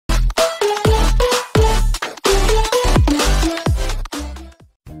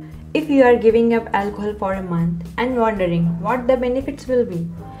if you are giving up alcohol for a month and wondering what the benefits will be,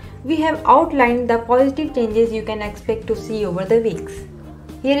 we have outlined the positive changes you can expect to see over the weeks.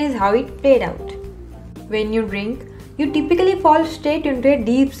 Here is how it played out. When you drink, you typically fall straight into a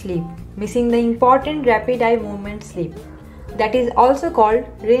deep sleep, missing the important rapid eye movement sleep. That is also called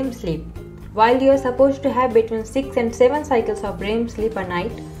REM sleep. While you are supposed to have between 6 and 7 cycles of REM sleep a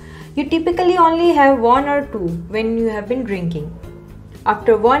night, you typically only have 1 or 2 when you have been drinking.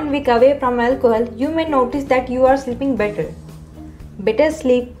 After 1 week away from alcohol, you may notice that you are sleeping better. Better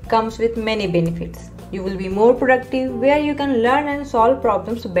sleep comes with many benefits. You will be more productive, where you can learn and solve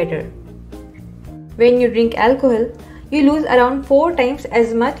problems better. When you drink alcohol, you lose around 4 times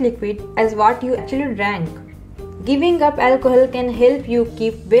as much liquid as what you actually drank. Giving up alcohol can help you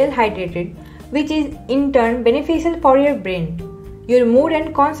keep well hydrated, which is in turn beneficial for your brain. Your mood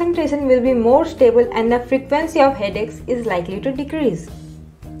and concentration will be more stable and the frequency of headaches is likely to decrease.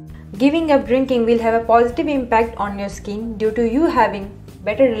 Giving up drinking will have a positive impact on your skin due to you having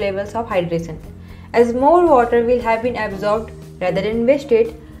better levels of hydration. As more water will have been absorbed rather than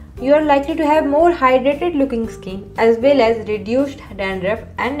wasted, you are likely to have more hydrated looking skin as well as reduced dandruff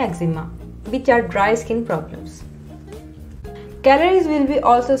and eczema, which are dry skin problems. Calories will be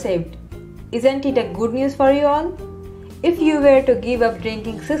also saved. Isn't it a good news for you all? If you were to give up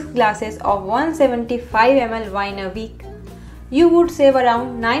drinking 6 glasses of 175 ml wine a week, you would save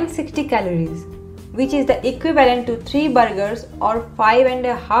around 960 calories, which is the equivalent to 3 burgers or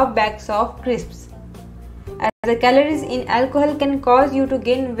 5.5 bags of crisps. As the calories in alcohol can cause you to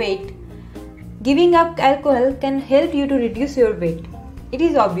gain weight, giving up alcohol can help you to reduce your weight. It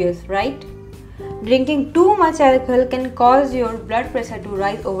is obvious, right? Drinking too much alcohol can cause your blood pressure to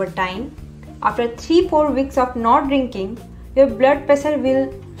rise over time. After 3-4 weeks of not drinking, your blood pressure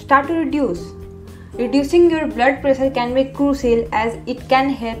will start to reduce. Reducing your blood pressure can be crucial as it can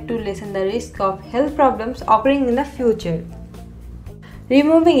help to lessen the risk of health problems occurring in the future.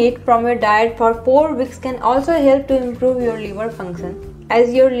 Removing it from your diet for 4 weeks can also help to improve your liver function,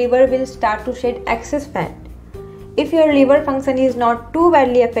 as your liver will start to shed excess fat. If your liver function is not too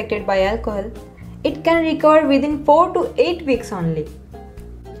badly affected by alcohol, it can recover within 4 to 8 weeks only.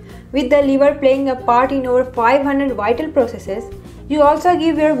 With the liver playing a part in over 500 vital processes, you also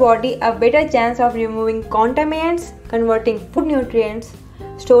give your body a better chance of removing contaminants, converting food nutrients,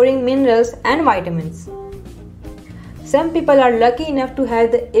 storing minerals and vitamins. Some people are lucky enough to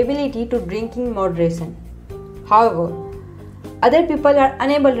have the ability to drink in moderation. However, other people are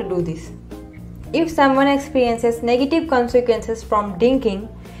unable to do this. If someone experiences negative consequences from drinking,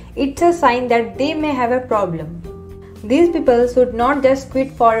 it's a sign that they may have a problem. These people should not just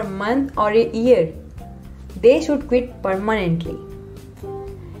quit for a month or a year. They should quit permanently.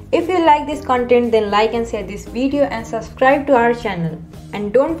 If you like this content, then like and share this video and subscribe to our channel.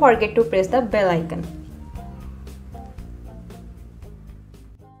 And don't forget to press the bell icon.